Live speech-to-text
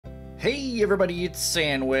Hey everybody, it's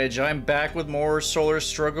Sandwich. I'm back with more Solar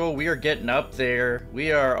Struggle. We are getting up there.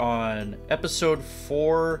 We are on episode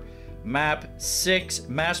 4, map 6,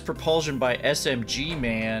 Mass Propulsion by SMG,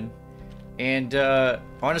 man. And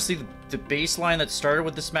honestly, the baseline that started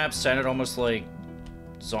with this map sounded almost like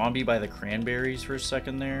Zombie by the Cranberries for a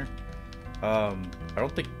second there. I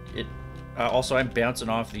don't think it... also, I'm bouncing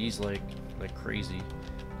off these like crazy.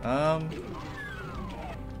 Looks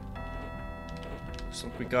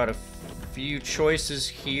like we got a few choices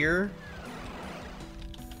here.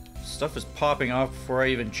 Stuff is popping off before I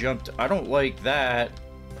even jumped. I don't like that.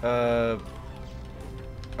 I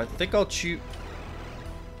think I'll shoot.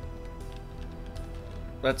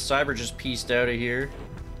 That Cyber just pieced out of here.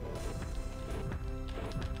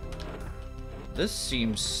 This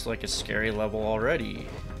seems like a scary level already.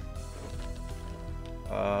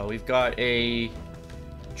 We've got a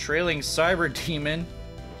trailing Cyberdemon.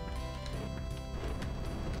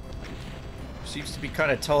 Seems to be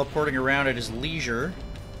kind of teleporting around at his leisure.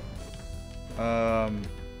 Not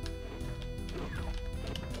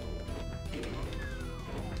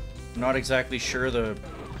exactly sure the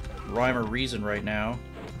rhyme or reason right now.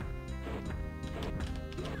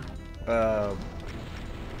 I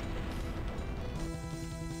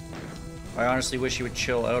honestly wish he would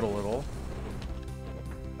chill out a little.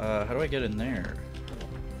 How do I get in there?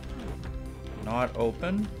 Not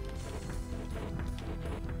open?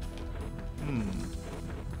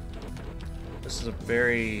 This is a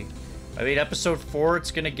very... I mean, episode 4,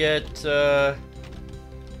 it's gonna get,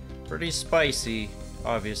 pretty spicy,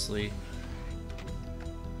 obviously.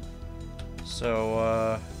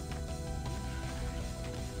 So,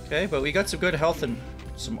 okay, but we got some good health and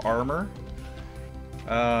some armor.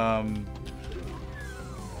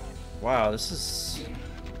 Wow, this is...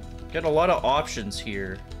 Got a lot of options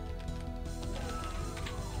here.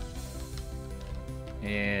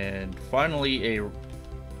 And finally, a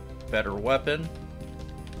better weapon.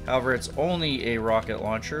 However, it's only a rocket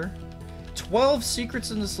launcher. 12 secrets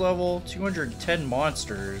in this level, 210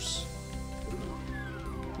 monsters.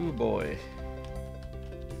 Ooh boy.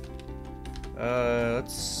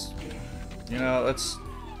 Let's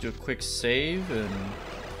do a quick save and...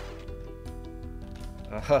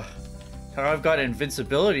 Now I've got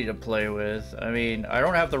invincibility to play with. I mean, I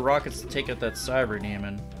don't have the rockets to take out that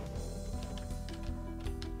Cyberdemon.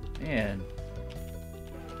 Man.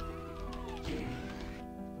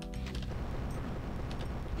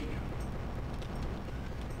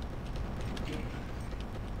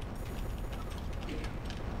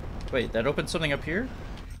 Wait, that opened something up here?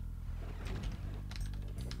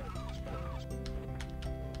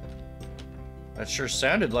 That sure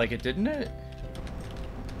sounded like it, didn't it?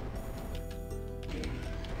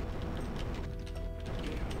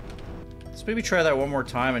 Let's maybe try that one more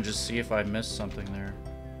time and just see if I missed something there.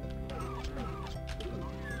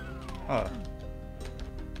 Huh.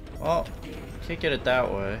 Well, can't get it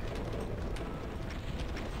that way.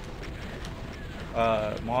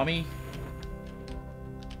 Mommy?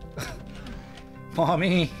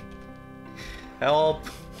 Mommy! Help!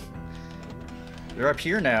 They're up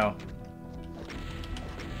here now.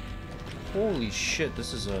 Holy shit,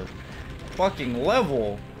 this is a fucking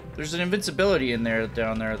level! There's an invincibility in there,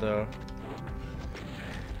 down there, though.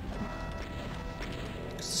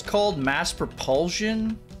 This is called Mass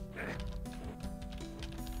Propulsion?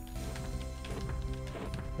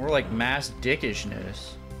 More like mass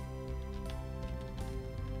dickishness.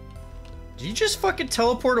 Did you just fucking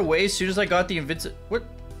teleport away as soon as I got the what?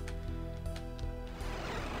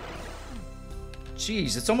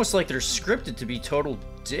 Jeez, it's almost like they're scripted to be total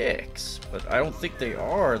dicks, but I don't think they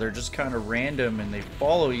are. They're just kind of random and they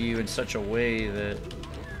follow you in such a way that...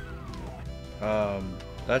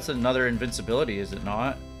 that's another invincibility, is it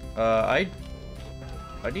not? I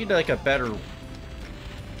need like a better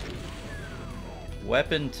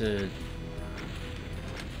weapon to...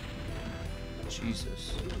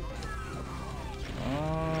 Jesus.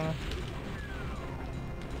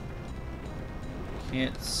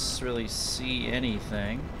 Can't really see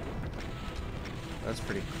anything. That's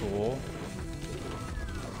pretty cool.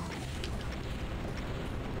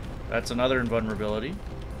 That's another invulnerability.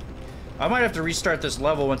 I might have to restart this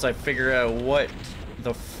level once I figure out what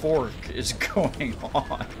the fork is going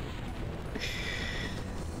on.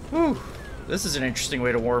 Whew. This is an interesting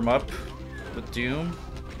way to warm up with Doom.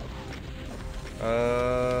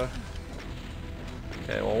 Okay,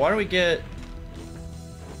 well, why don't we get...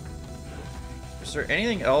 Is there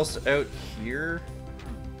anything else out here?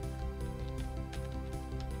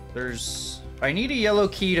 There's... I need a yellow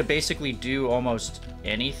key to basically do almost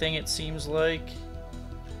anything, it seems like.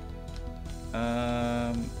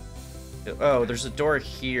 Oh, there's a door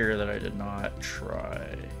here that I did not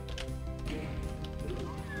try.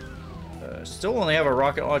 Still only have a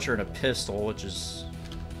rocket launcher and a pistol, which is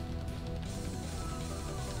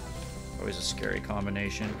always a scary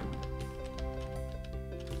combination.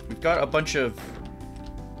 We've got a bunch of,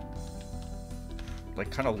 like,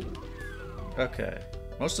 kind of... Okay.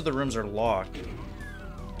 Most of the rooms are locked.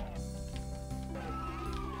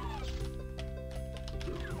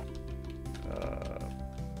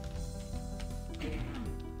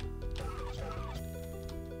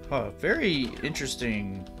 Very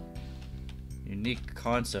interesting, unique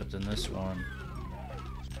concept in this one.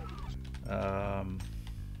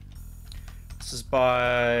 This is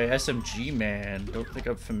by SMG Man. Don't think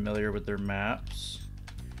I'm familiar with their maps.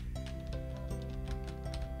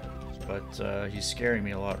 But he's scaring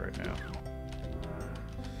me a lot right now.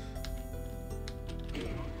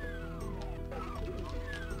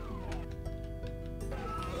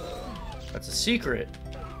 That's a secret.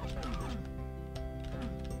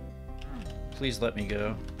 Please let me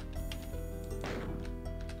go.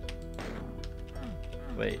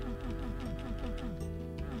 Wait.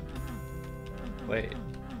 Wait.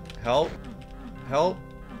 Help? Help?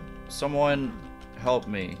 Someone help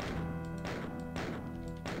me.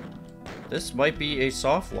 This might be a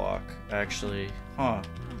soft lock, actually. Huh.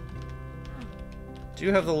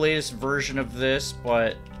 Do have the latest version of this,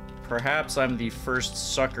 but perhaps I'm the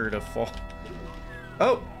first sucker to fall.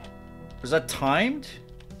 Oh! Was that timed?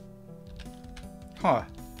 Huh.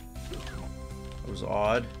 That was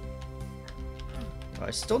odd.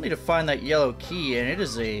 I still need to find that yellow key, and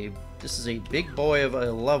this is a big boy of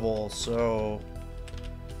a level, so...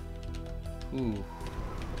 Ooh.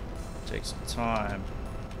 Take some time.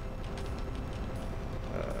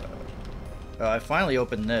 I finally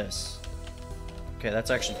opened this. Okay,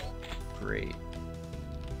 that's actually great.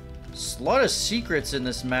 There's a lot of secrets in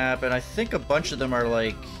this map, and I think a bunch of them are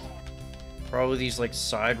like... Probably these like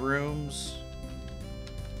side rooms.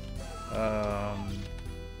 Oh.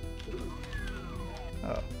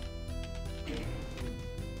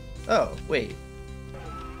 Oh, wait.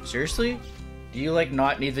 Seriously? Do you, like,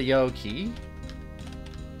 not need the yellow key?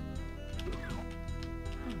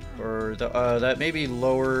 Or that maybe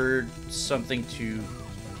lowered something to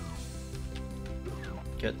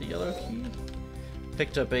get the yellow key?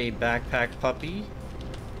 Picked up a backpack puppy.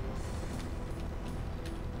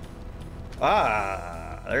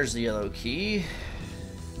 Ah, there's the yellow key.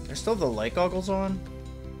 I still have the light goggles on.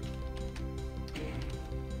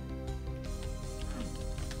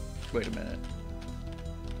 Wait a minute.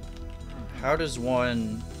 How does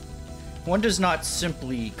one does not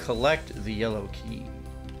simply collect the yellow key.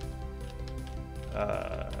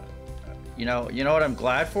 You know what I'm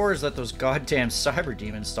glad for is that those goddamn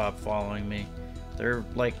Cyberdemons stopped following me. They're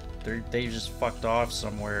like, they just fucked off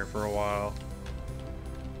somewhere for a while.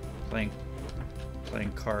 Playing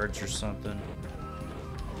cards or something.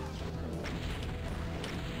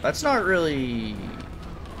 That's not really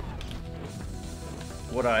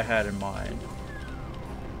what I had in mind.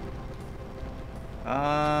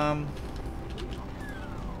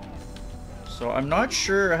 So I'm not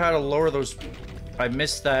sure how to lower those. I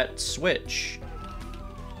missed that switch.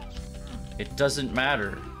 It doesn't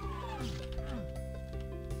matter.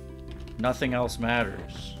 Nothing else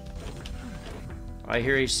matters. I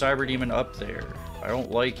hear a Cyberdemon up there. I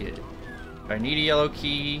don't like it. I need a yellow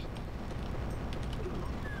key.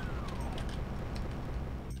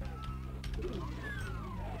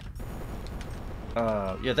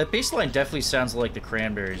 Yeah, that baseline definitely sounds like the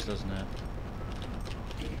Cranberries, doesn't it?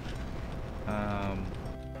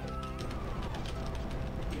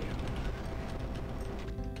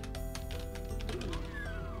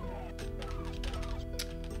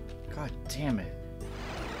 God damn it.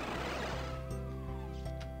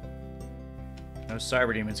 No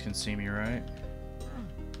Cyberdemons can see me, right?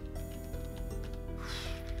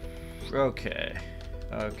 Okay.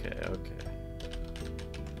 Okay.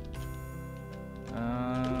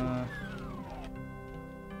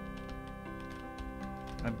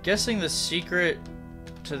 I'm guessing the secret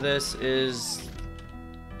to this is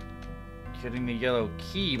getting the yellow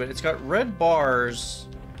key, but it's got red bars,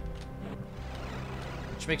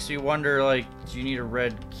 which makes me wonder, like, do you need a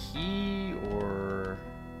red key, or...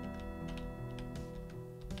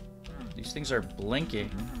 These things are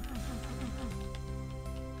blinking.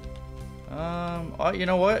 You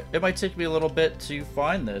know what? It might take me a little bit to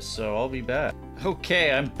find this, so I'll be back.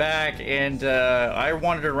 Okay, I'm back, and I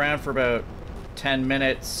wandered around for about 10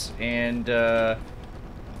 minutes, and I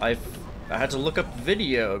had to look up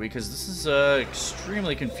video because this is an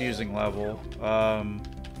extremely confusing level.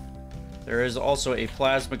 There is also a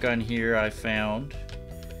plasma gun here I found.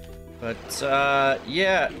 But,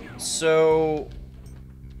 yeah, so,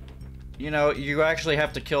 you know, you actually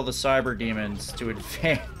have to kill the Cyberdemons to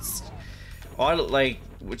advance.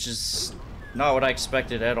 Which is not what I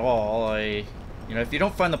expected at all. You know, if you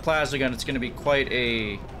don't find the plasma gun, it's going to be quite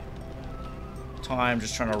a time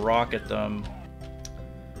just trying to rocket them.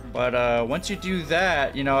 But, once you do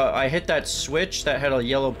that, you know, I hit that switch that had a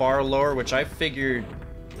yellow bar lower, which I figured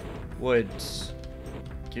would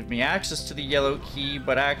give me access to the yellow key,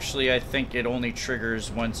 but actually I think it only triggers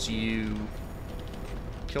once you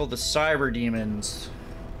kill the Cyberdemons.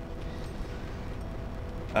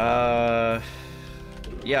 Yeah,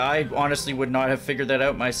 I honestly would not have figured that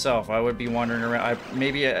out myself. I would be wandering around.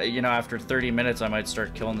 Maybe, you know, after 30 minutes I might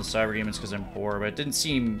start killing the Cyberdemons because I'm bored, but it didn't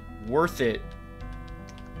seem worth it.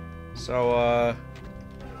 So,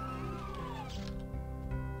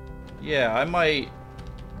 yeah, I might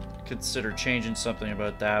consider changing something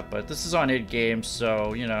about that, but this is on id Games,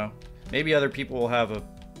 so, you know, maybe other people will have a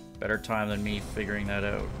better time than me figuring that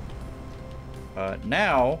out.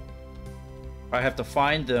 Now, I have to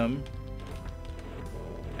find them,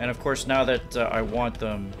 and of course, now that I want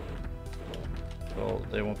them, well,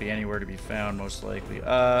 they won't be anywhere to be found, most likely.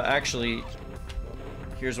 Actually,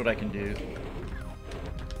 here's what I can do.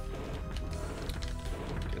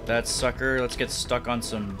 Get that sucker. Let's get stuck on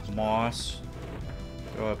some moss.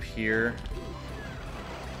 Go up here.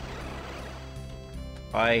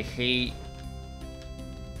 I hate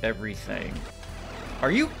everything.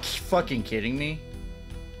 Are you fucking kidding me?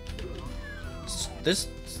 This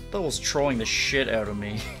level's trolling the shit out of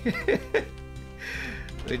me.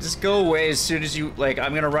 They just go away as soon as you, like,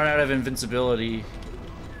 I'm gonna run out of invincibility.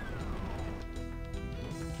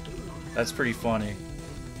 That's pretty funny.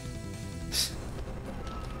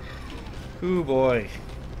 Ooh boy.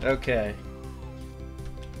 Okay.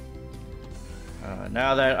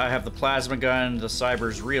 Now that I have the plasma gun, the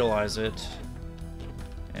cybers realize it,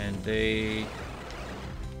 and they...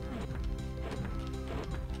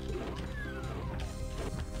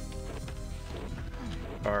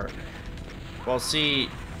 are... Well, see...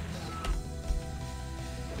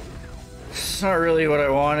 It's not really what I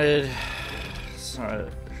wanted. It's not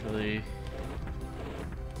really...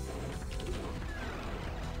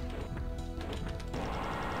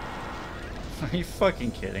 Are you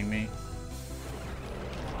fucking kidding me?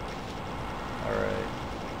 Alright.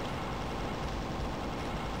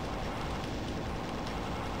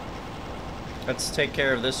 Let's take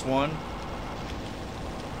care of this one.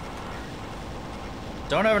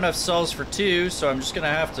 Don't have enough cells for two, so I'm just gonna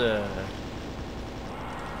have to...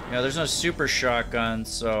 You know, there's no super shotgun,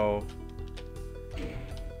 so...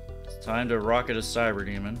 It's time to rocket a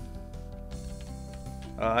Cyberdemon.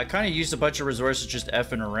 I kind of used a bunch of resources just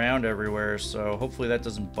effing around everywhere, so hopefully that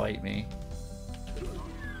doesn't bite me.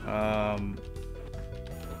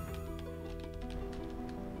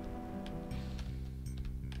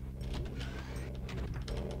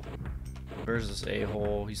 Where's this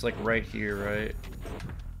a-hole? He's like right here, right?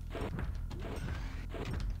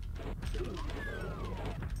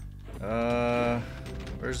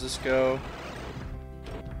 Where's this go?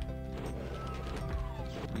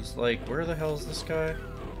 He's like, where the hell is this guy?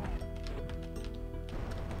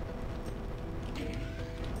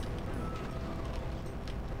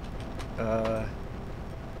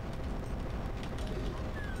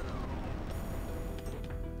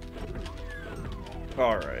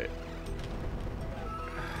 Alright.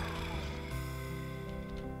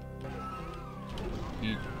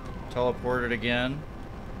 He teleported again.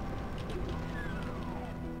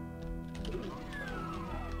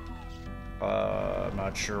 I'm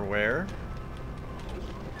not sure where.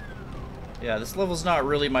 Yeah, this level's not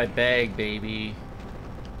really my bag, baby.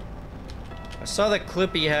 I saw that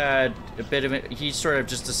Clippy had a bit of it. He sort of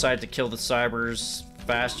just decided to kill the cybers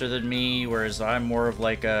faster than me, whereas I'm more of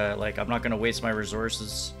like a, I'm not gonna waste my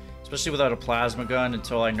resources, especially without a plasma gun,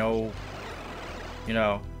 until I know, you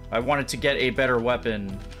know, I wanted to get a better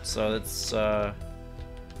weapon, so that's, where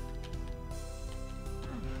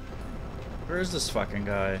is this fucking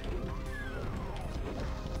guy?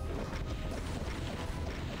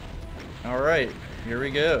 Alright, here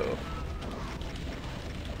we go.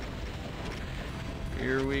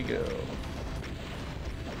 Here we go.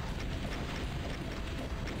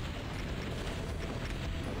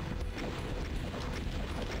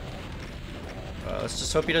 Let's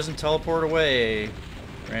just hope he doesn't teleport away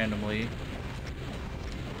randomly.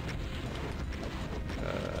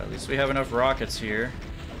 At least we have enough rockets here.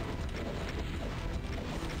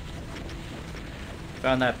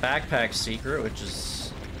 Found that backpack secret, which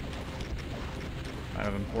is kind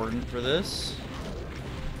of important for this.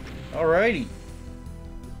 Alrighty.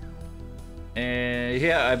 And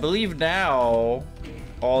yeah, I believe now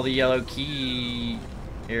all the yellow key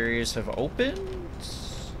areas have opened.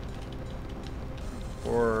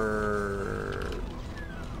 Or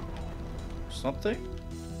something?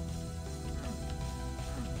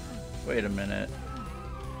 Wait a minute.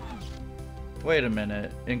 Wait a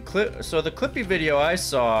minute. So the Clippy video I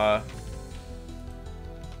saw,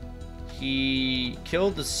 he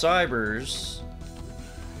killed the cybers,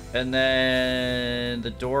 and then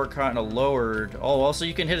the door kind of lowered. Oh, also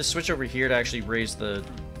you can hit a switch over here to actually raise the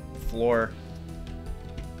floor.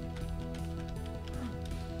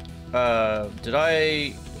 Did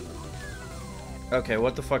I... Okay,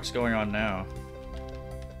 what the fuck's going on now?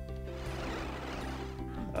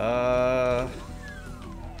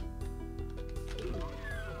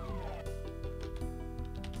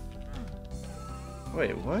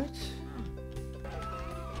 Wait, what?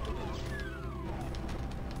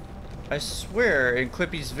 I swear, in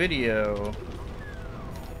Clippy's video...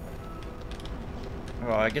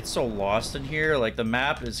 Oh, I get so lost in here. Like, the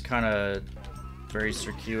map is kind of very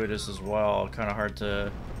circuitous as well. Kind of hard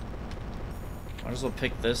to... Might as well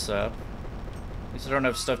pick this up. At least I don't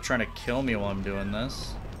have stuff trying to kill me while I'm doing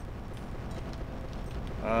this.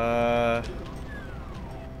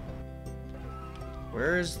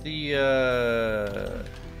 Where is the,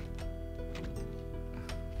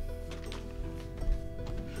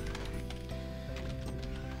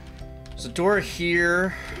 There's a door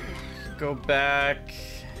here. Go back.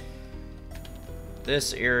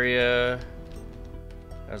 This area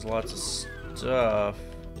has lots of stuff.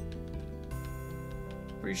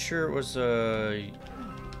 Pretty sure it was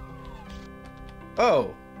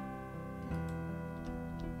Oh!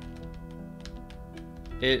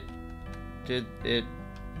 It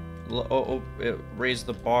raised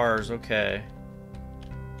the bars, okay.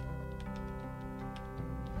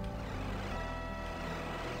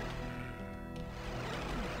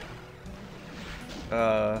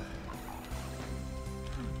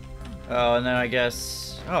 Oh, and then I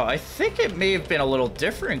guess... Oh, I think it may have been a little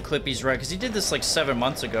different in Clippy's run, because he did this like 7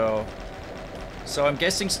 months ago. So I'm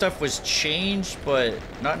guessing stuff was changed, but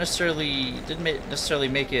not necessarily... Didn't necessarily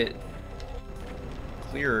make it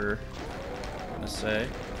clearer, I'm gonna say.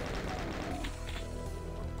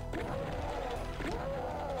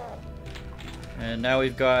 And now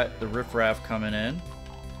we've got the riffraff coming in.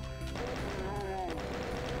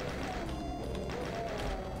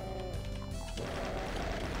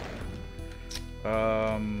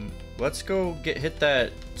 Let's go hit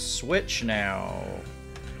that switch now.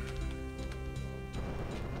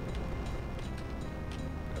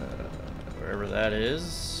 Wherever that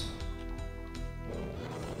is.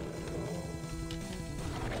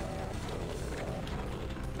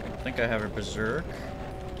 I think I have a berserk.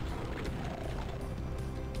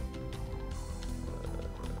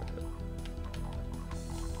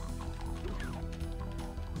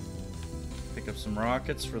 Pick up some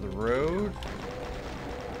rockets for the road.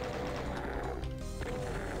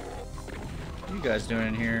 What are you guys doing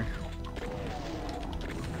in here?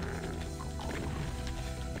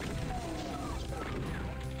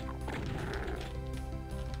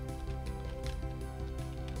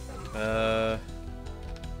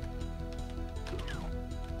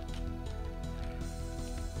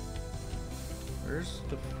 Where's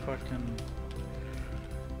the fucking...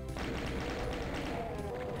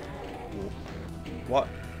 What?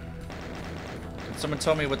 Can someone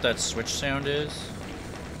tell me what that switch sound is?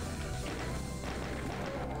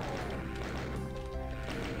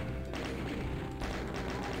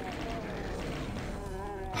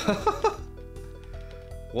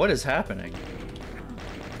 What is happening?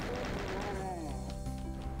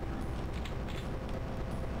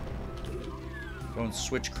 Going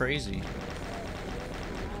switch crazy.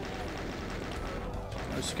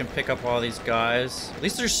 I just can pick up all these guys. At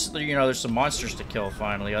least there's, you know, there's some monsters to kill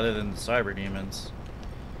finally, other than the Cyberdemons.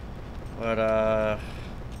 But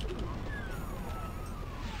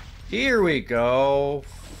here we go.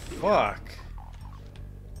 Fuck.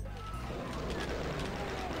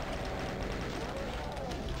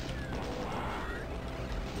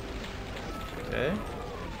 Okay.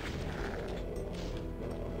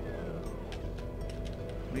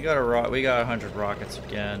 We got 100 rockets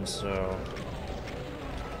again, so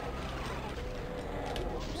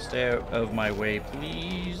stay out of my way,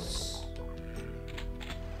 please.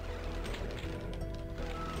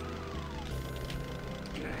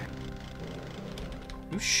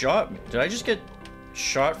 Who shot me? Did I just get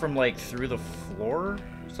shot from like through the floor?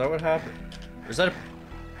 Is that what happened? Or is that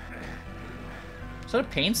a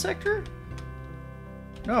pain sector?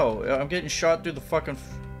 No, I'm getting shot through the fucking...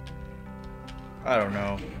 I don't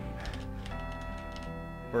know.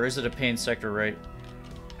 Or is it a pain sector, right?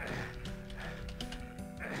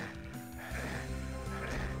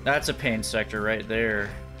 That's a pain sector right there.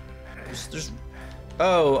 There's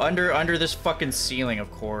oh, under this fucking ceiling, of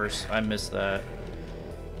course. I missed that.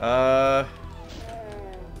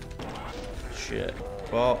 Shit.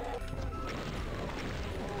 Well.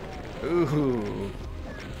 Ooh.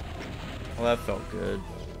 Well, that felt good.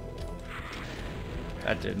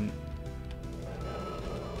 That didn't.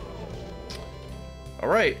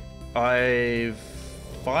 Alright. I've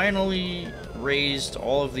finally raised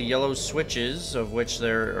all of the yellow switches, of which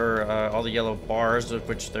there are all the yellow bars, of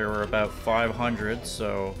which there were about 500,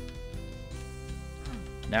 so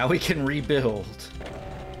now we can rebuild.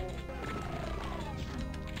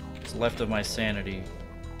 What's left of my sanity?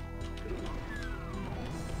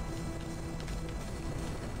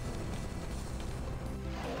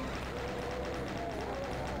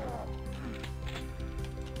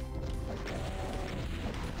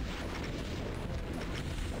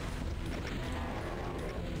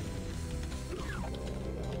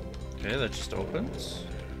 Okay, that just opens.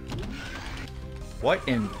 What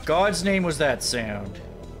in God's name was that sound?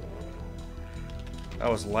 That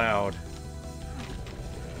was loud.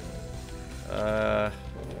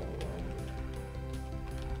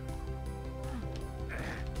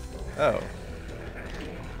 Oh.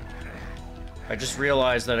 I just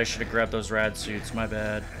realized that I should have grabbed those rad suits, my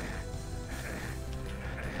bad.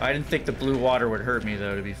 I didn't think the blue water would hurt me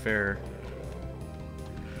though, to be fair.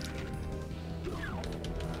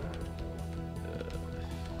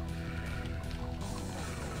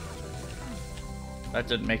 That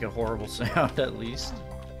didn't make a horrible sound, at least.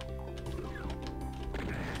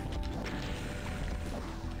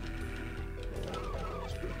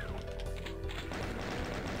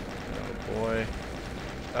 Oh boy.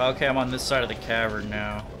 Okay, I'm on this side of the cavern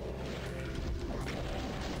now.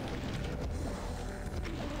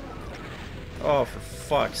 Oh, for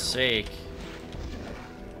fuck's sake.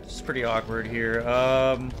 This is pretty awkward here.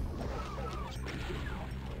 Can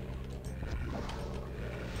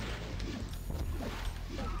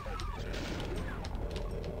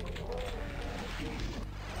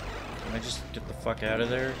I just get the fuck out of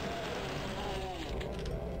there?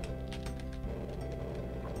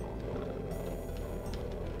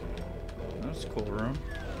 That's a cool room.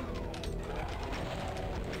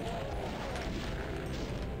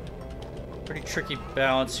 Pretty tricky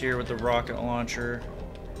balance here with the rocket launcher.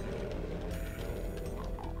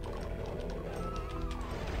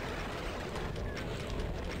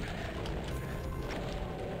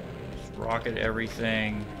 Just rocket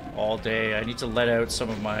everything all day. I need to let out some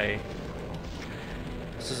of my...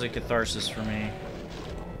 This is a catharsis for me.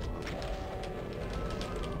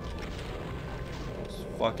 Just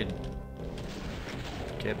fucking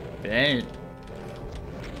get bent.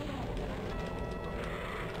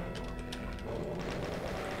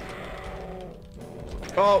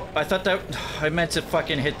 Oh, I thought that... I meant to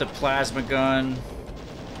fucking hit the plasma gun.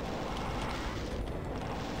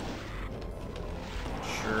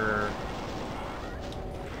 Sure.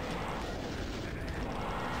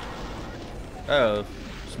 Oh,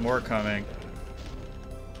 there's more coming.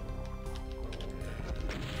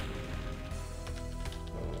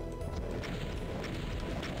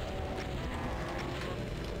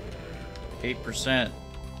 %.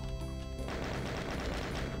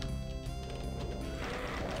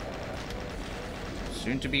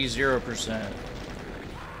 Soon to be 0%.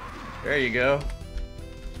 There you go.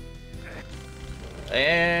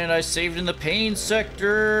 And I saved in the pain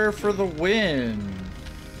sector for the win.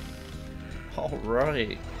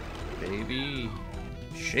 Alright, baby.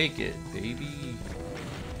 Shake it, baby.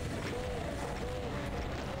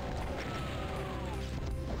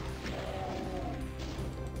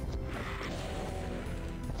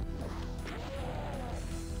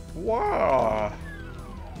 Wow.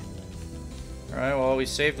 Alright, well, we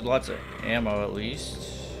saved lots of ammo at least.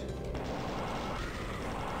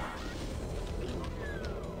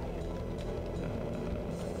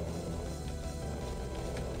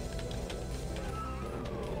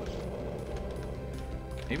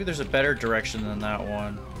 Maybe there's a better direction than that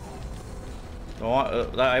one.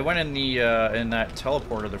 I went in the in that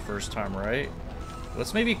teleporter the first time, right?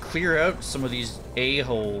 Let's maybe clear out some of these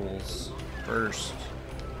a-holes first.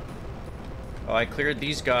 Oh, I cleared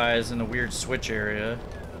these guys in the weird switch area.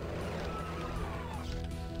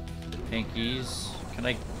 The pinkies. Can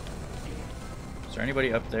I... Is there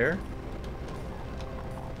anybody up there?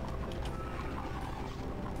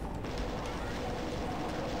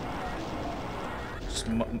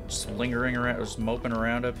 Just lingering around, just moping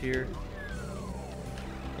around up here.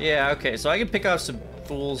 Yeah, okay, so I can pick off some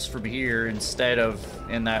fools from here instead of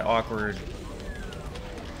in that awkward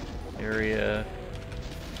area.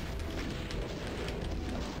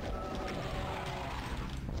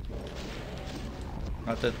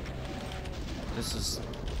 Not that this is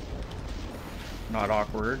not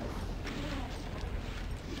awkward.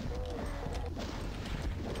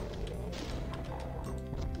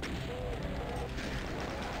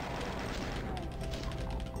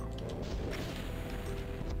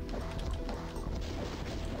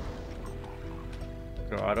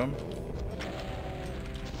 Got him.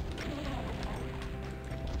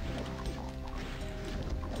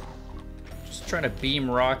 Just trying to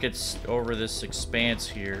beam rockets over this expanse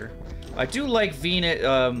here. I do like Venus,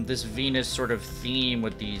 this Venus sort of theme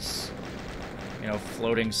with these, you know,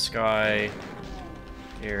 floating sky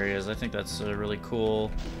areas. I think that's a really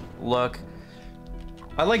cool look.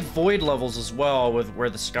 I like void levels as well, with where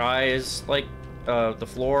the sky is like the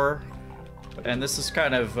floor, and this is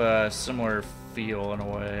kind of a similar feel in a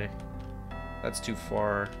way. That's too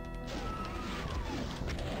far.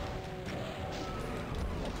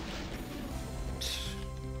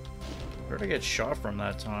 Where'd I get shot from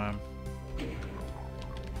that time?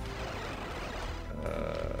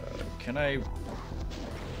 Can I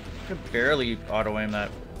could barely auto-aim that.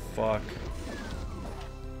 Fuck.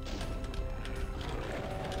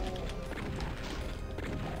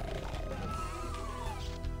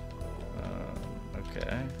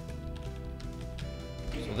 Okay.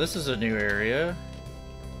 So this is a new area.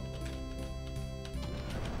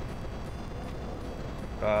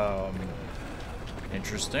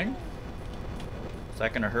 Interesting. Is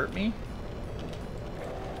that gonna hurt me?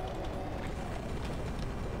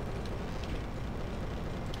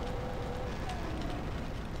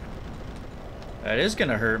 That is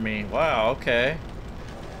gonna hurt me. Wow, okay.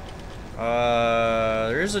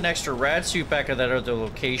 There is an extra rad suit back at that other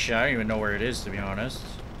location. I don't even know where it is, to be honest.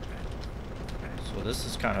 So this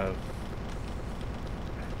is kind of...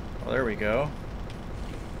 Oh, there we go.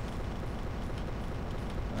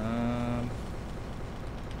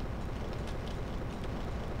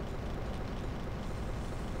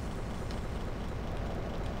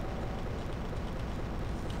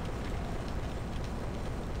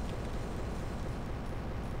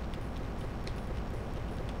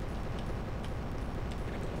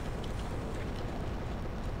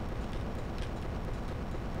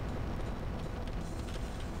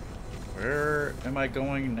 Where am I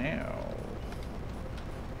going now?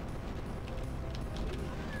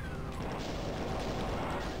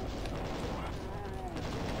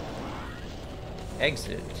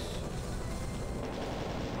 Exit.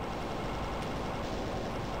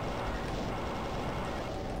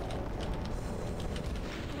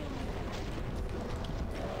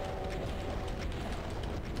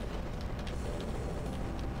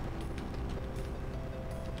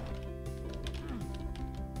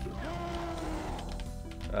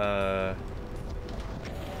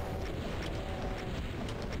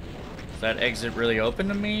 Is that exit really open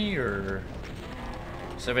to me, or?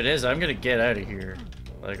 So if it is, I'm gonna get out of here.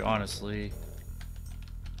 Like, honestly.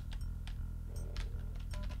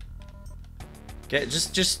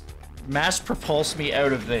 Just mass propulse me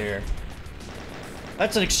out of there.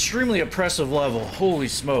 That's an extremely oppressive level. Holy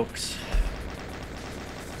smokes.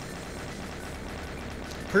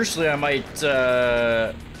 Personally, I might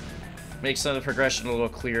make some of the progression a little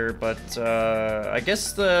clearer, but I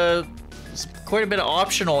guess there's quite a bit of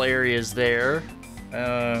optional areas there.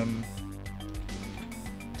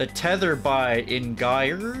 The tether by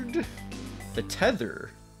Ingard. The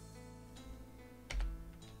tether.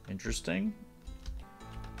 Interesting.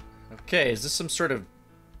 Okay, is this some sort of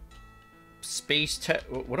space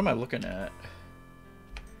what am I looking at?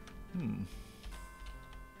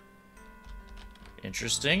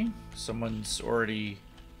 Interesting. Someone's already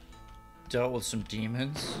dealt with some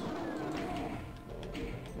demons.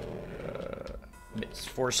 It's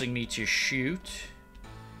forcing me to shoot.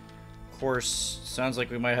 Of course, sounds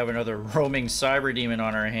like we might have another roaming Cyberdemon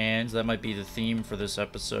on our hands. That might be the theme for this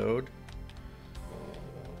episode.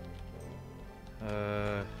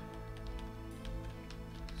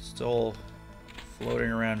 Still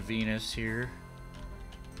floating around Venus here.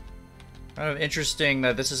 Kind of interesting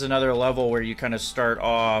that this is another level where you kind of start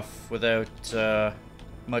off without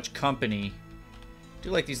much company. I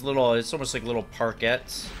do like these little, it's almost like little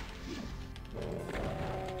parkettes.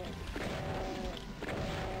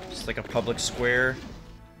 Just like a public square.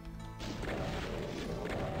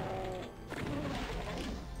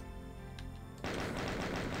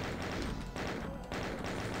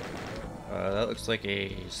 That looks like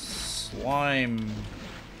a slime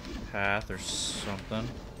path or something.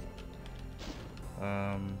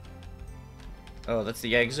 Oh, that's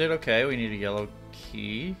the exit? Okay, we need a yellow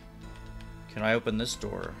key. Can I open this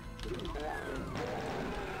door?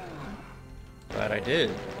 Glad I did.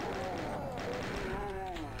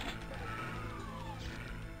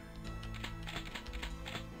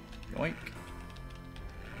 Yoink.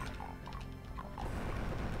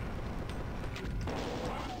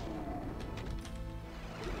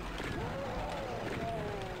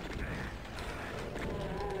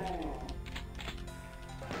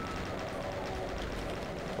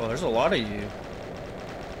 Well, there's a lot of you.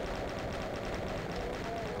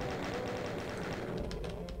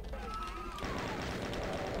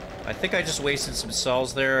 I think I just wasted some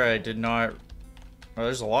cells there. I did not... Oh,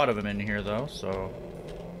 there's a lot of them in here, though, so...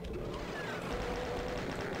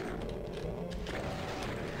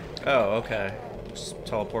 Oh, okay. Just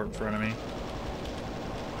teleport in front of me.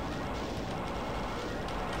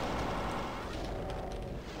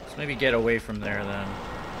 Let's maybe get away from there, then.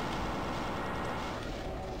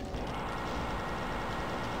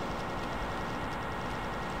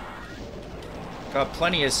 Got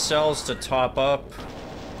plenty of cells to top up.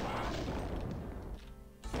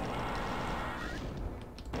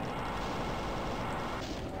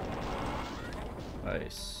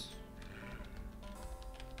 Nice.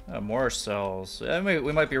 More cells.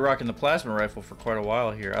 We might be rocking the plasma rifle for quite a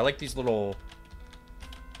while here. I like these little,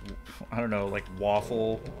 I don't know, like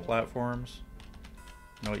waffle platforms.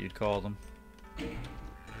 I know what you'd call them.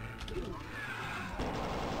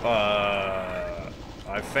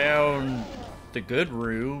 I found the good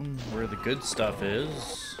room where the good stuff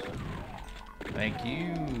is. Thank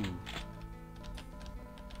you.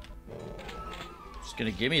 Just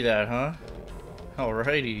gonna give me that, huh?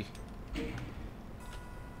 Alrighty.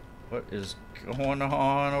 What is going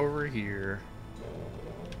on over here?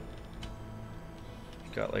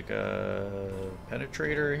 Got like a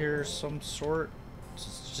penetrator here of some sort.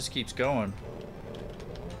 Just keeps going.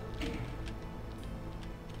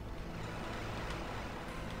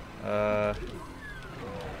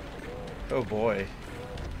 Oh boy.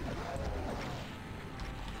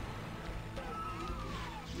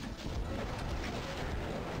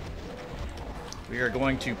 We are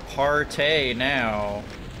going to partay now.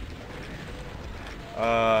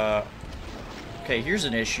 Okay, here's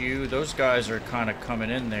an issue. Those guys are kind of coming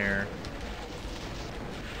in there.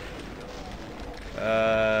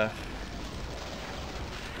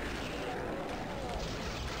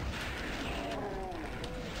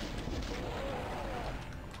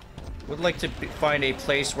 Would like to find a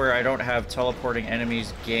place where I don't have teleporting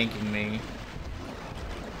enemies ganking me.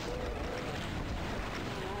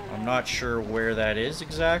 I'm not sure where that is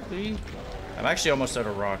exactly. I'm actually almost out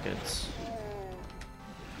of rockets.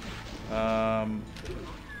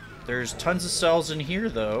 There's tons of cells in here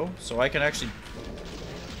though, so I can actually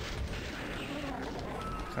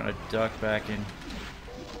kind of duck back in.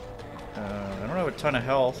 I don't have a ton of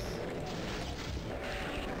health.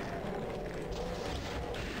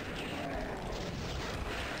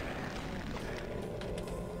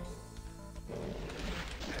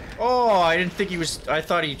 Oh, I didn't think he was... I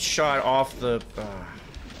thought he shot off the...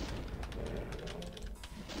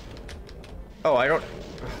 Oh, I don't...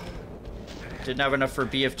 Didn't have enough for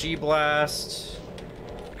BFG blast.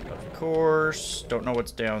 Of course. Don't know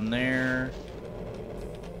what's down there.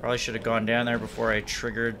 Probably should have gone down there before I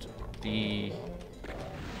triggered the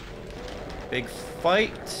big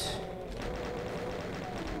fight.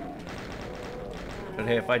 But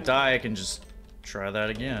hey, if I die, I can just try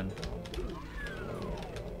that again.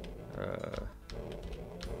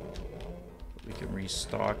 We can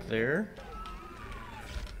restock there.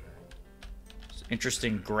 Some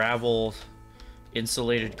interesting gravel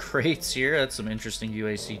insulated crates here. That's some interesting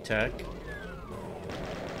UAC tech.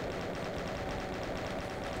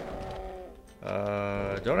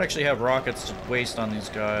 Don't actually have rockets to waste on these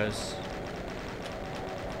guys,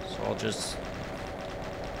 so I'll just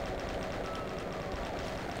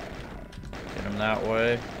get them that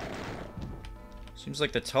way. Seems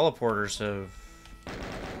like the teleporters have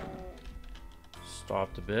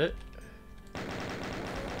stopped a bit.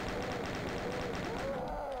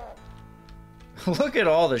 Look at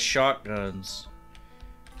all the shotguns.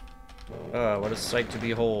 What a sight to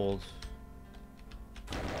behold.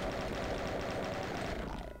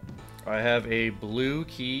 I have a blue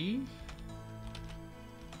key,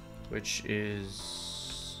 which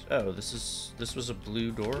is... Oh, this was a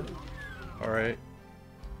blue door. Alright.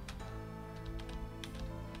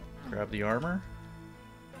 Grab the armor.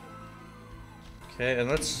 Okay, and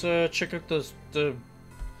let's check out the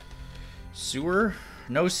sewer.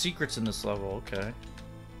 No secrets in this level, okay.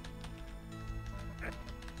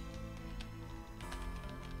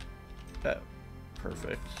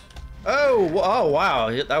 Perfect. Oh, wow,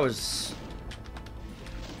 that was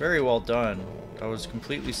Very well done. I was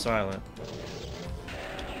completely silent.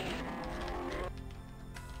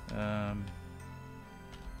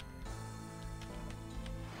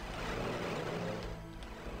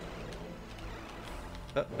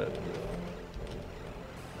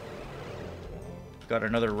 Got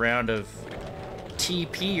another round of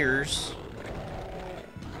TPers.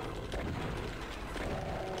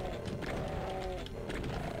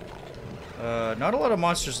 Not a lot of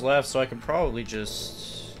monsters left, so I can probably just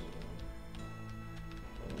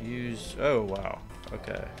use... Oh, wow.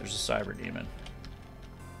 Okay, there's a Cyberdemon.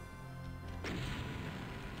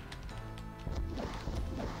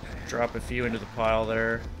 Drop a few into the pile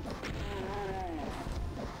there.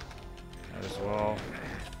 Might as well.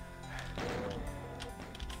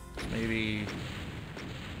 Maybe...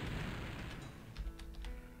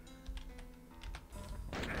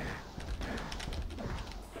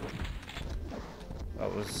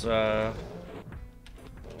 That was,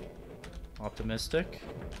 optimistic.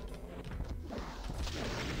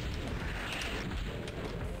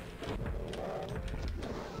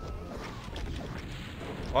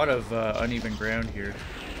 A lot of uneven ground here.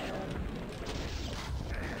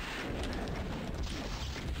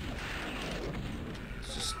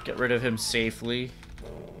 Let's just get rid of him safely.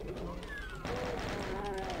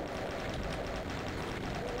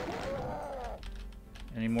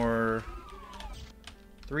 Any more?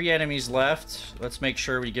 3 enemies left. Let's make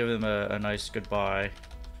sure we give them a nice goodbye.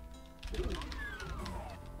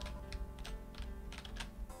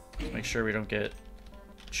 Let's make sure we don't get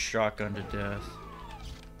shotgunned to death.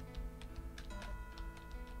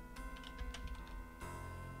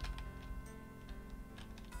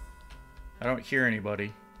 I don't hear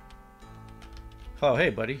anybody. Oh, hey,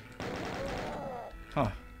 buddy. Huh.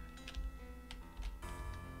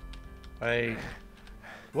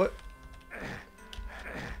 What?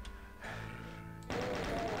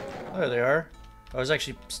 There they are. I was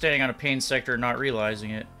actually standing on a pain sector and not realizing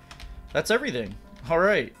it. That's everything. All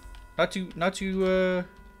right. Not too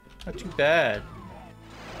bad.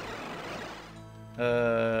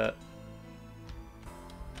 I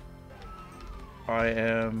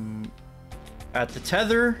am at the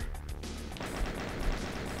tether.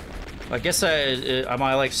 I guess am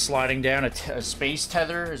I like sliding down a space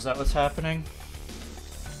tether? Is that what's happening?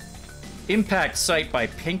 Impact site by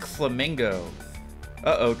Pink Flamingo.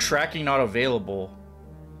 Uh-oh, tracking not available.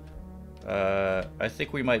 I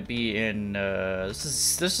think we might be in,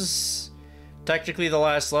 this is technically the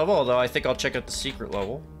last level, although I think I'll check out the secret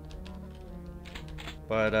level.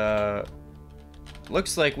 But,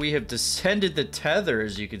 looks like we have descended the tether,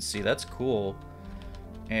 as you can see. That's cool.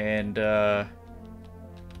 And,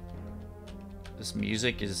 this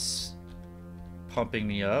music is pumping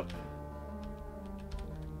me up.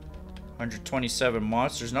 127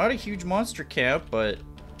 monsters. Not a huge monster count, but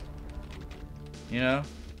you know,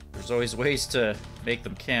 there's always ways to make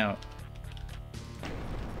them count.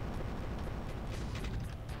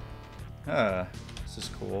 This is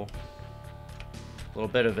cool. A little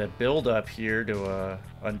bit of a build up here to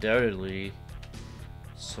undoubtedly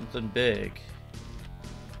something big.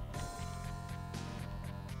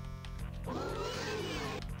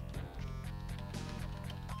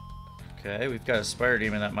 Okay, we've got a spider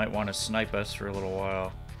demon that might want to snipe us for a little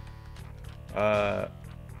while.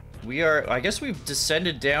 We are, I guess we've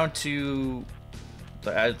descended down to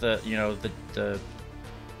the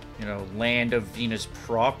land of Venus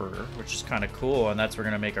proper, which is kind of cool, and that's where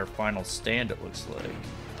we're gonna make our final stand, it looks like.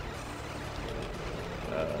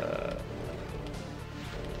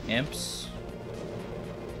 Imps.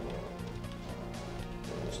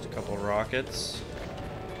 Just a couple rockets.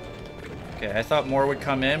 Okay, I thought more would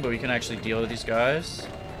come in, but we can actually deal with these guys.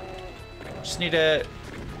 Just need to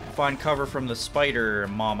find cover from the spider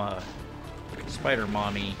mama. Spider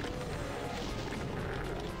mommy.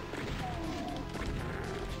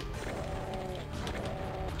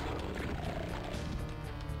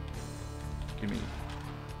 Give me.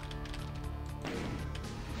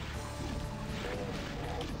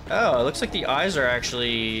 Oh, it looks like the eyes are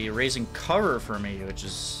actually raising cover for me, which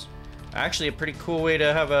is actually a pretty cool way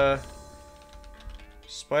to have a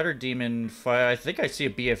spider demon fight. I think I see a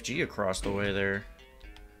BFG across the way there.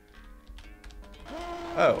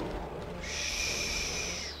 Oh.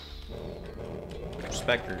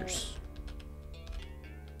 Specters.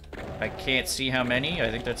 I can't see how many. I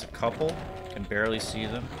think that's a couple. Can barely see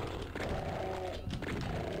them.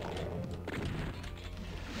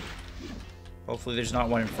 Hopefully there's not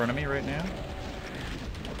one in front of me right now.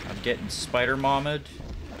 I'm getting spider mommed.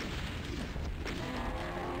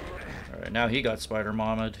 Alright, now he got spider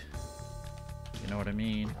mommed. You know what I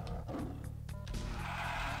mean.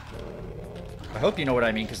 I hope you know what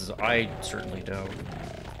I mean, because I certainly don't.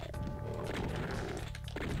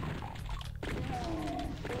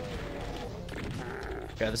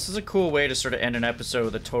 Yeah, this is a cool way to sort of end an episode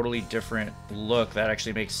with a totally different look that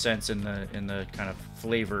actually makes sense in the kind of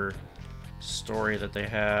flavor story that they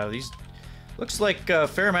have. These looks like a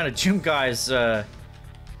fair amount of Doomguys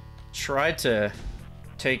tried to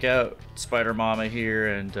take out Spider Mama here,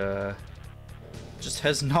 and just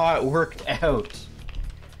has not worked out.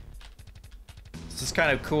 This is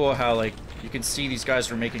kind of cool how, like, you can see these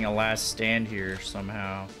guys were making a last stand here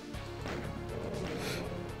somehow.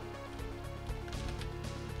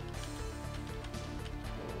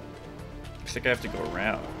 I think I have to go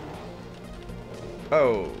around.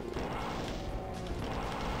 Oh.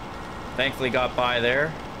 Thankfully got by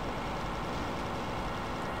there.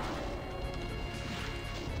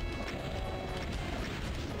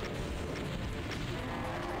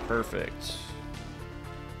 Perfect.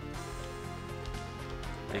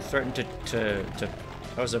 They threatened to that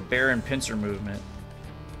was a Baron pincer movement.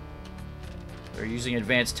 They're using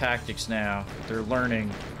advanced tactics now. They're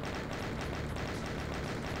learning.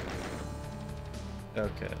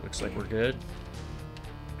 Okay, looks like we're good.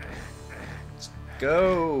 Let's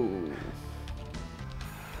go.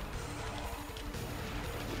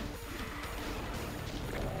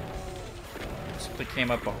 Something came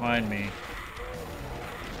up behind me.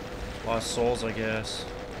 Lost souls, I guess.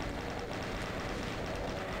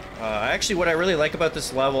 Actually, what I really like about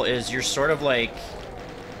this level is you're sort of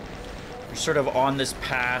on this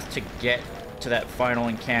path to get to that final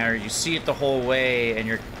encounter. You see it the whole way, and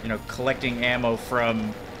you're, you know, collecting ammo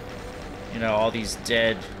from, you know, all these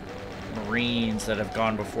dead Marines that have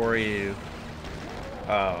gone before you.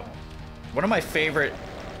 One of my favorite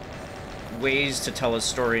ways to tell a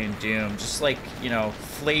story in Doom, just like, you know,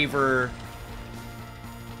 flavor,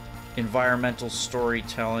 environmental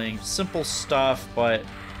storytelling, simple stuff, but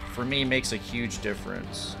for me makes a huge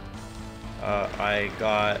difference. I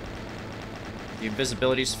got the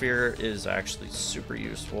invisibility sphere is actually super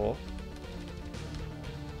useful.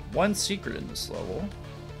 One secret in this level.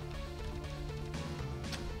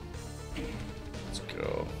 Let's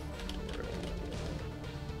go.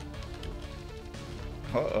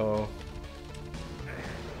 Uh-oh.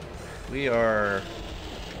 We are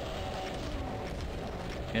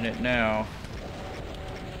in it now.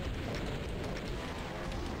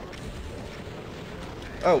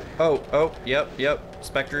 Oh, yep.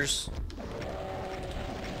 Spectres.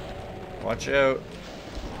 Watch out.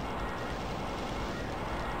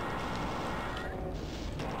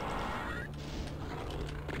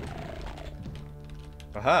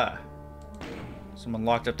 Aha. Someone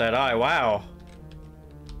locked up that eye. Wow.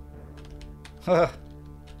 Huh.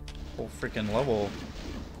 Whole freaking level.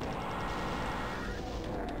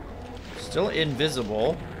 Still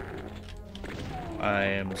invisible. I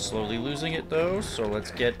am slowly losing it though, so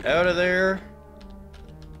let's get out of there.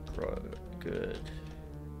 Good.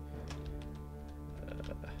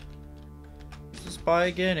 What's this by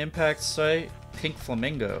again? Impact site. Pink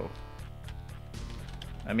flamingo.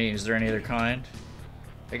 I mean, is there any other kind?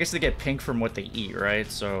 I guess they get pink from what they eat, right?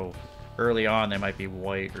 So early on they might be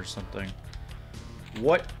white or something.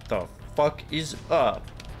 What the fuck is up?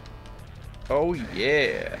 Oh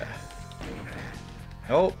yeah.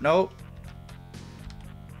 Nope.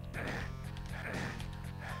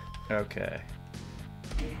 Okay.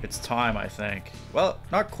 It's time, I think. Well,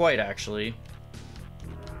 not quite, actually.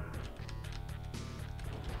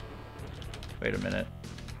 Wait a minute.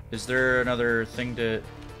 Is there another thing to...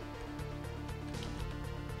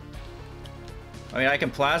 I mean, I can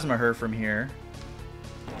plasma her from here.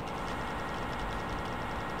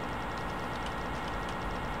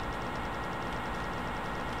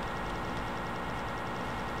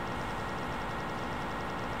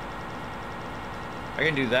 I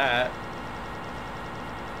can do that.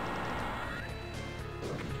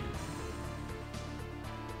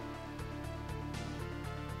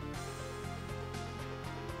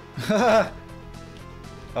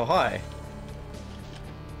 Oh, hi.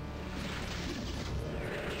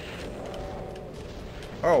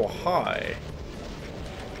 Oh, hi.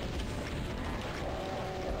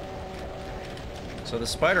 So the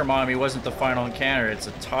spider mommy wasn't the final encounter. It's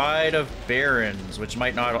a tide of barons, which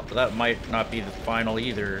might not be the final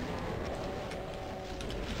either.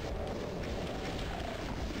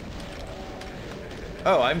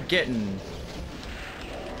 Oh, I'm getting...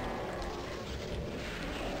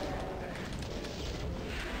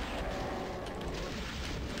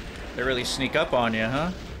 They really sneak up on you,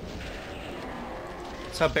 huh?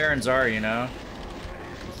 That's how barons are, you know?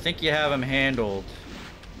 You think you have them handled.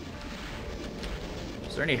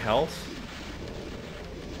 Is there any health?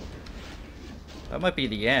 That might be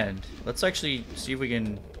the end. Let's actually see if we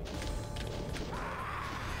can...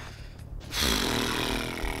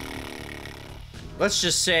 Let's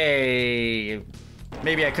just say...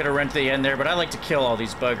 Maybe I could have run to the end there, but I like to kill all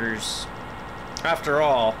these buggers. After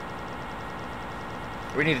all,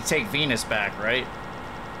 we need to take Venus back, right?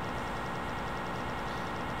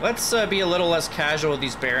 Let's be a little less casual with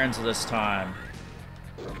these Barons this time.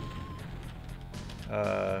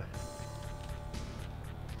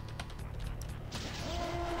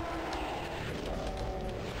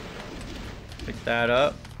 Pick that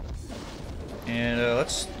up. And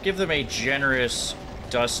let's give them a generous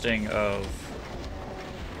dusting of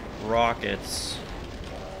rockets.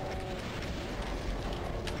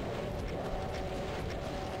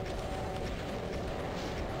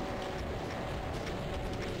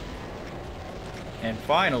 And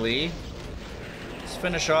finally, let's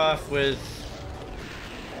finish off with...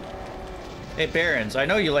 Hey, Barons, I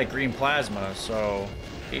know you like green plasma, so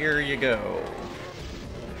here you go.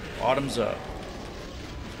 Bottoms up.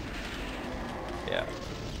 Yeah.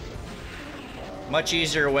 Much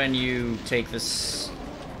easier when you take this...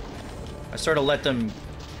 I sort of let them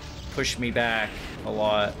push me back a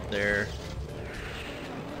lot there.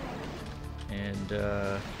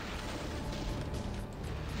 And,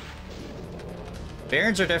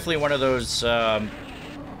 Barons are definitely one of those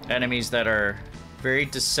enemies that are very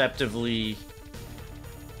deceptively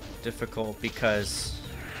difficult because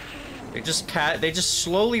they just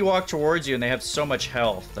slowly walk towards you and they have so much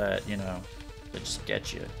health that, you know, they just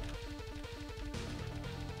get you.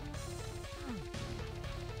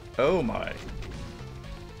 Oh my.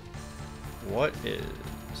 What is...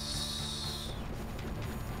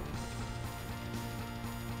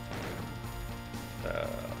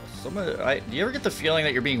 do you ever get the feeling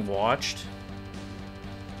that you're being watched?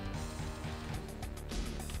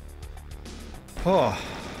 Oh,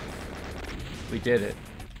 we did it.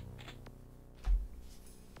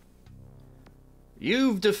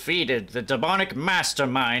 You've defeated the demonic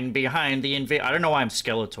mastermind behind the invasion. I don't know why I'm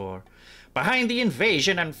Skeletor. Behind the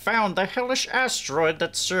invasion and found the hellish asteroid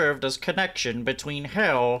that served as connection between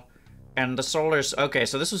Hell and the solar... Okay,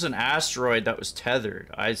 so this was an asteroid that was tethered.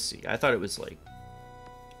 I see. I thought it was like...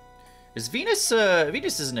 Is Venus,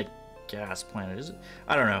 Venus isn't a gas planet, is it?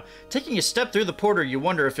 I don't know. Taking a step through the portal, you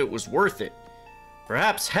wonder if it was worth it.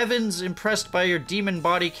 Perhaps heavens, impressed by your demon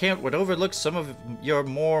body count, would overlook some of your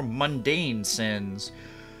more mundane sins.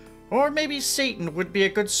 Or maybe Satan would be a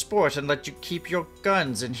good sport and let you keep your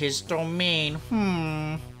guns in his domain.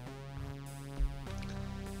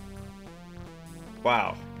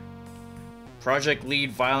 Wow. Project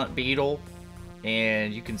lead Violent Beetle.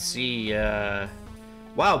 And you can see,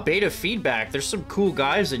 wow, beta feedback. There's some cool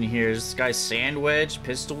guys in here. This guy Sandwedge,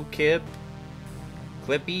 Pistol Kip,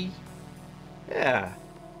 Clippy. Yeah.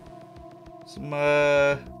 Some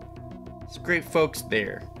great folks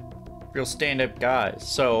there. Real stand-up guys.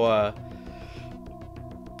 So,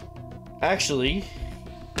 actually,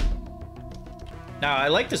 now I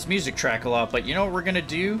like this music track a lot, but you know what we're gonna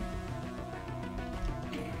do?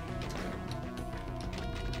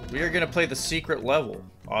 We are gonna play the secret level,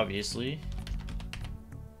 obviously.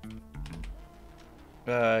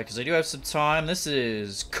 Because I do have some time. This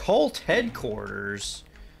is Cult Headquarters.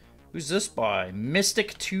 Who's this by?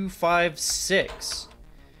 Mystic256.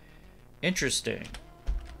 Interesting.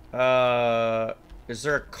 Is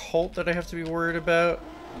there a cult that I have to be worried about?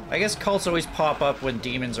 I guess cults always pop up when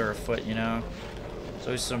demons are afoot, you know? There's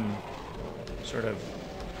always some sort of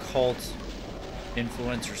cult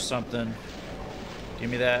influence or something. Give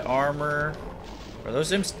me that armor. Are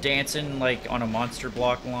those imps dancing like on a monster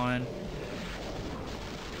block line?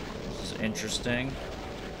 This is interesting.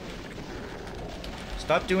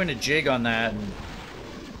 Stop doing a jig on that. And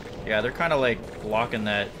yeah, they're kind of like blocking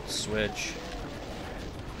that switch.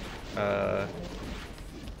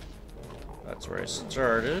 That's where I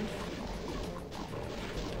started.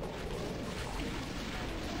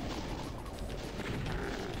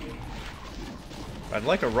 I'd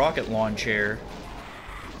like a rocket launcher.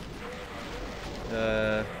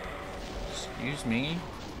 Excuse me.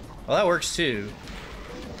 Well, that works too.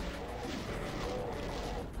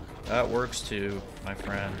 That works too, my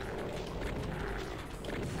friend.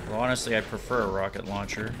 Well, honestly, I prefer a rocket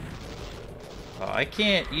launcher. I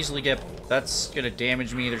can't easily get... That's gonna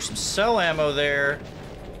damage me. There's some cell ammo there.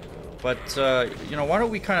 But, you know, why don't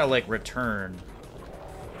we kind of, like, return?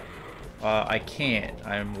 I can't.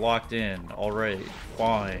 I'm locked in already.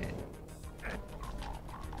 Fine.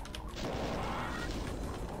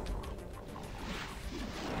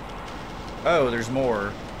 Oh, there's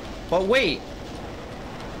more. But wait!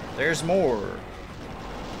 There's more.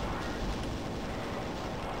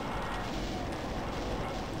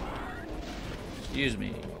 Excuse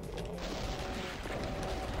me.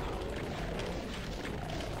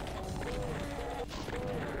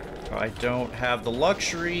 I don't have the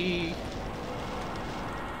luxury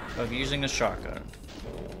of using the shotgun.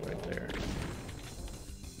 Right there.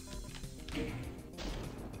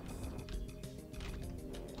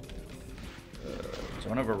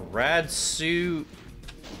 Don't have a rad suit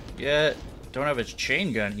yet. Don't have a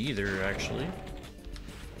chain gun either, actually.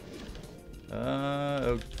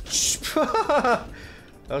 Oh. That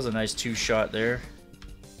was a nice two-shot there.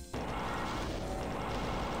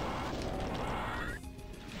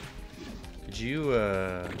 Could you,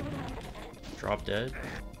 drop dead?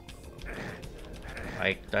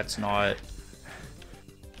 Like, that's not...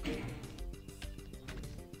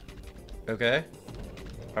 Okay.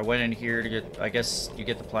 I went in here to get... I guess you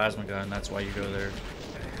get the plasma gun, that's why you go there.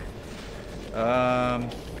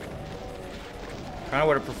 Kinda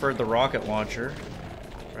would have preferred the rocket launcher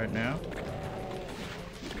right now.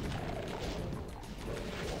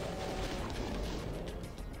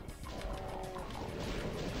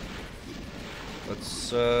 Let's,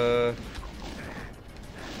 there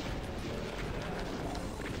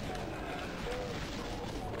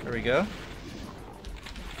we go.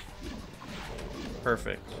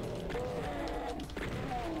 Perfect.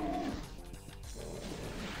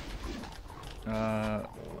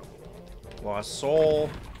 Lost soul.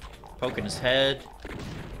 Poking his head.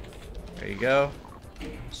 There you go.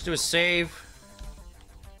 Let's do a save.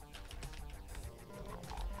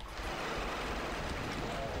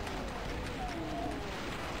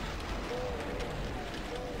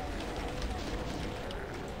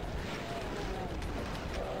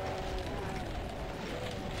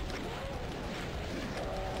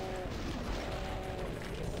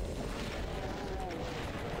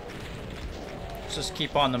 Let's just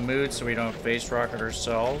keep on the mood so we don't base rocket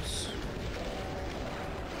ourselves.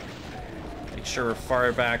 Make sure we're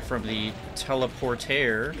far back from the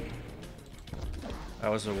teleporter.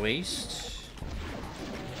 That was a waste.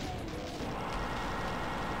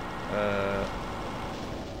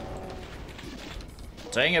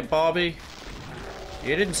 Dang it, Bobby.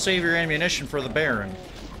 You didn't save your ammunition for the Baron.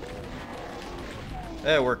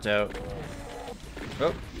 That worked out.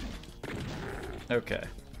 Oh. Okay.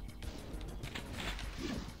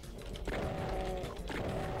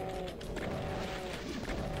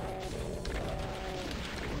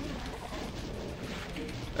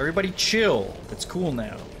 Everybody chill. It's cool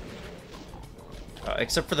now.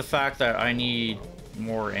 Except for the fact that I need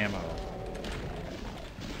more ammo.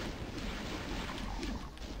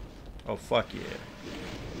 Oh, fuck yeah.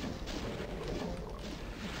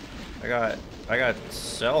 I got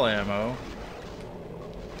cell ammo.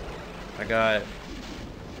 I got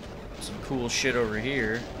some cool shit over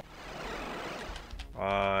here.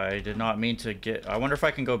 I did not mean to get... I wonder if I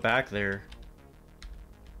can go back there.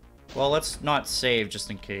 Well, let's not save just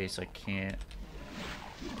in case I can't.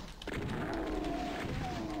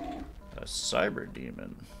 A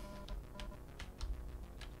Cyberdemon.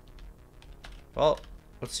 Well,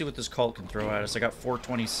 let's see what this cult can throw at us. I got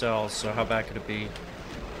 420 cells, so how bad could it be?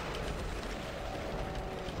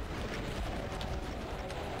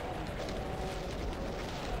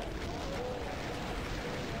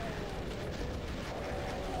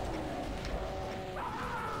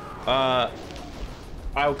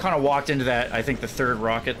 I kind of walked into that, I think, the third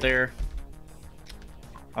rocket there.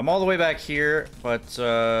 I'm all the way back here, but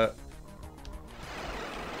I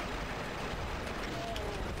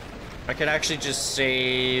can actually just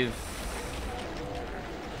save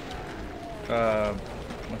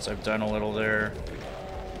once I've done a little there.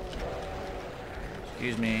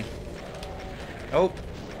 Excuse me. Oh.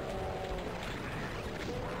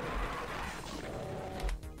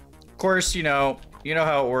 Of course, you know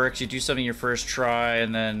how it works. You do something your first try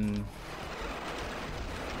and then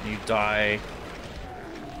you die.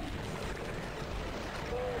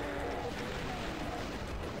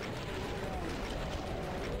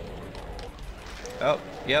 Oh,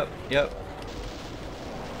 yep.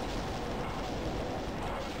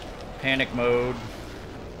 Panic mode.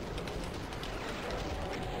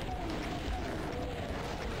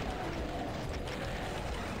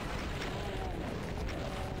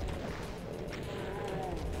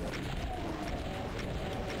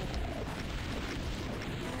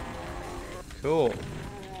 Cool.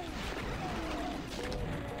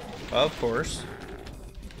 Of course.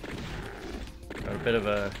 Got a bit of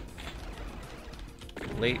a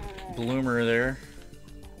late bloomer there.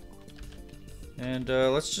 And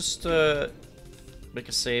let's just make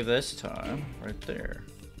a save this time. Right there.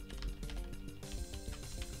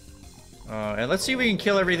 And let's see if we can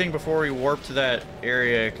kill everything before we warp to that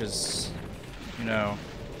area, because, you know,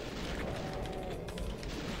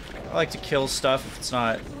 I like to kill stuff if it's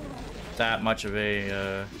not that much of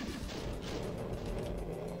a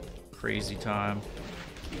crazy time.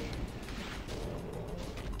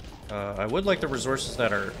 I would like the resources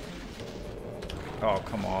that are... Oh,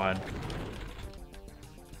 come on.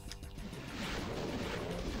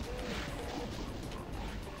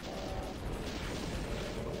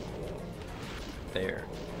 There.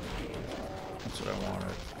 That's what I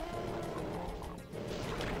wanted.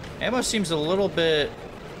 Ammo seems a little bit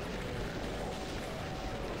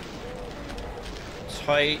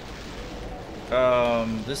tight.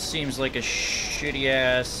 This seems like a shitty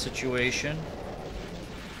ass situation.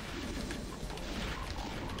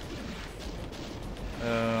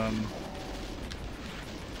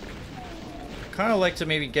 Kind of like to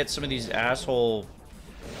maybe get some of these asshole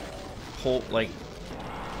like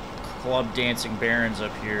club dancing barons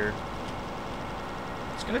up here.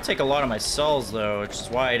 It's gonna take a lot of my cells though, which is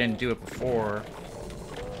why I didn't do it before.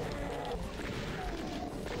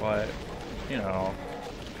 But, you know.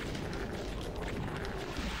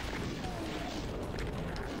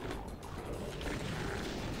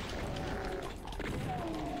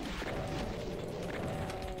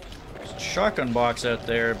 There's a shotgun box out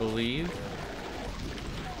there, I believe.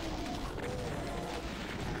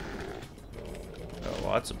 Oh,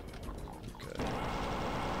 lots of... Okay.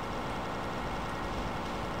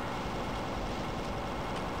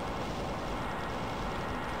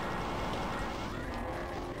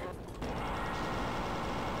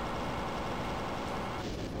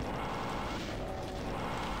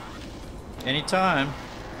 Anytime.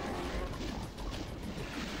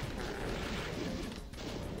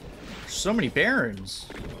 So many barons.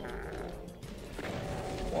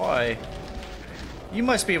 Why? You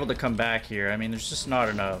must be able to come back here. I mean, there's just not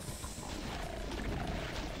enough.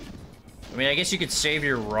 I mean, I guess you could save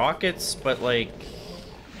your rockets, but like...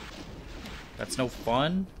 That's no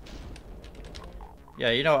fun.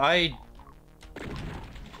 Yeah, you know, I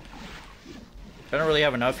don't really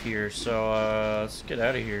have enough here, so let's get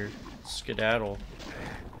out of here. Skedaddle.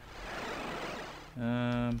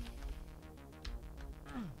 I'm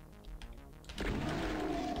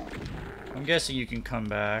guessing you can come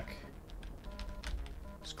back.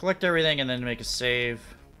 Just collect everything and then make a save.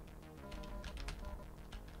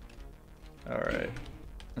 Alright.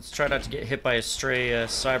 Let's try not to get hit by a stray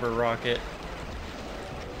cyber rocket.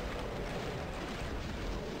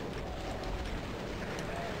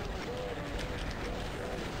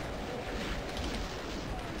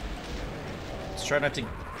 Try not to...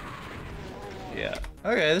 Yeah.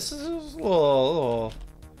 Okay, this is a little...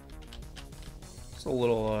 It's a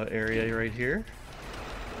little area right here.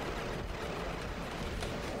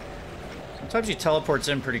 Sometimes he teleports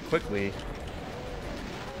in pretty quickly.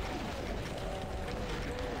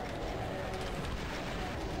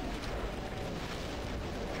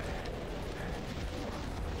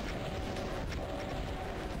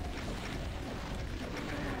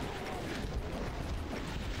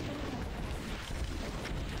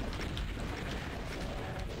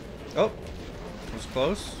 Oh, that was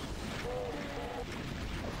close.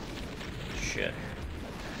 Shit.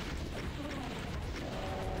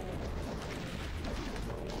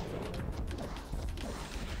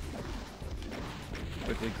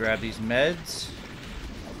 Quickly grab these meds.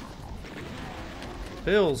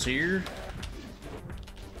 Pills here.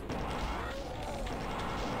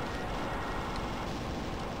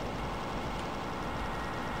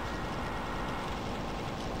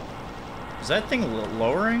 Is that thing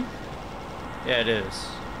lowering? Yeah, it is.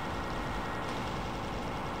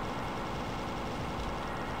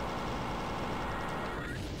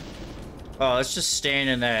 Oh, it's just staying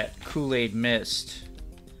in that Kool-Aid mist.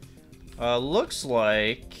 Looks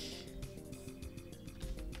like...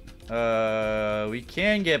 we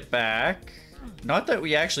can get back. Not that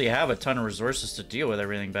we actually have a ton of resources to deal with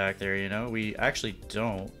everything back there, you know? We actually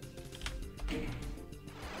don't.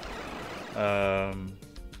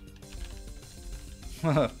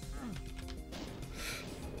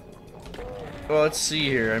 Well, let's see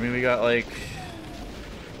here. I mean, we got like...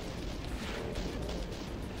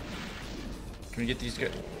 Can we get these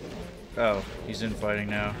guys? Oh, he's infighting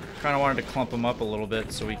now. Kind of wanted to clump him up a little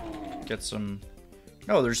bit so we get some...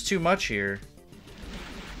 No, there's too much here.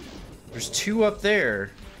 There's two up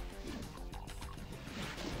there.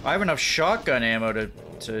 I have enough shotgun ammo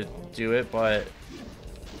to do it, but...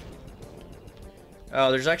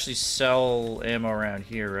 Oh, there's actually cell ammo around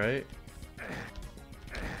here, right?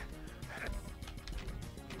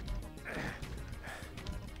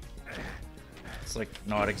 It's like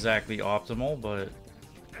not exactly optimal, but...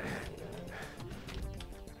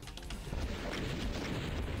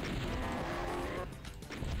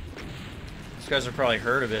 Let's guys have probably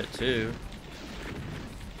heard of it too.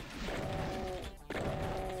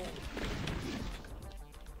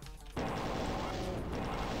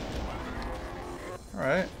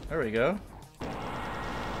 Alright, there we go.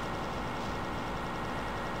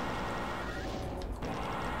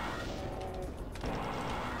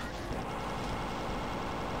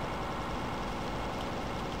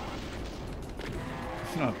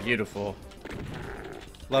 Oh, beautiful.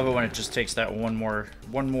 Love it when it just takes that one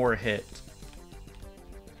more hit.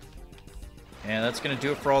 And that's gonna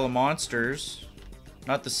do it for all the monsters.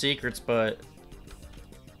 Not the secrets, but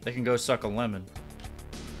they can go suck a lemon.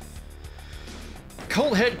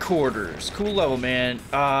 Cult headquarters, cool level, man.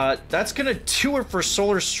 That's gonna do it for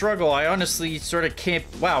Solar Struggle. I honestly sort of can't.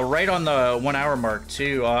 Wow, right on the 1 hour mark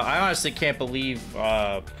too. I honestly can't believe, you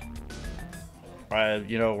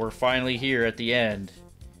know, we're finally here at the end.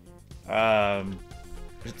 I've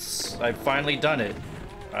finally done it.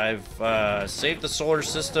 I've saved the solar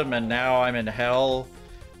system, and now I'm in hell,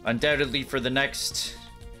 undoubtedly for the next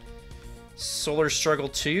Solar Struggle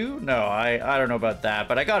 2? No, I don't know about that,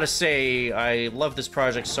 but I gotta say, I love this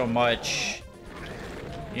project so much.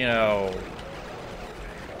 You know,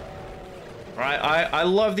 I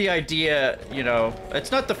love the idea, you know,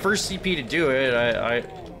 it's not the first CP to do it.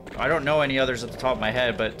 I don't know any others at the top of my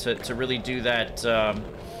head, but to really do that,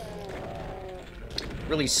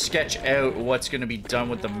 really sketch out what's going to be done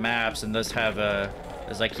with the maps, and thus have a,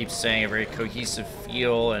 as I keep saying, a very cohesive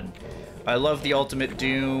feel. And I love the Ultimate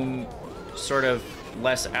Doom sort of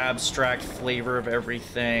less abstract flavor of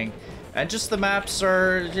everything, and just the maps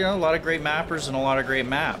are, you know, a lot of great mappers and a lot of great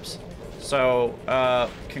maps. So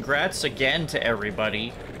congrats again to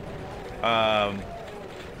everybody.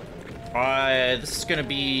 This is gonna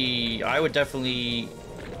be, I would definitely,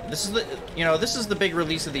 this is the, you know, this is the big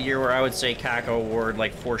release of the year where I would say Kako Award,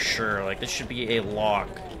 like, for sure. Like, this should be a lock.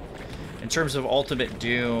 In terms of Ultimate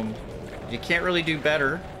Doom, you can't really do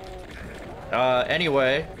better.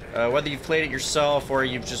 Anyway, whether you've played it yourself or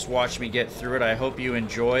you've just watched me get through it, I hope you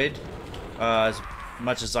enjoyed as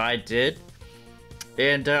much as I did.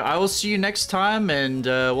 And I will see you next time, and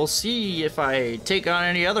we'll see if I take on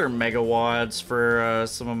any other megawads for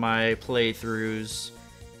some of my playthroughs.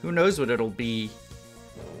 Who knows what it'll be.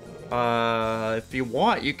 If you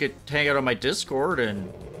want, you could hang out on my Discord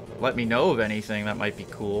and let me know of anything that might be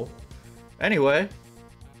cool. Anyway,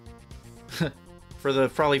 for the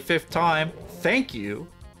probably 5th time, thank you,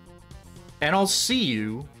 and I'll see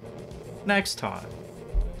you next time.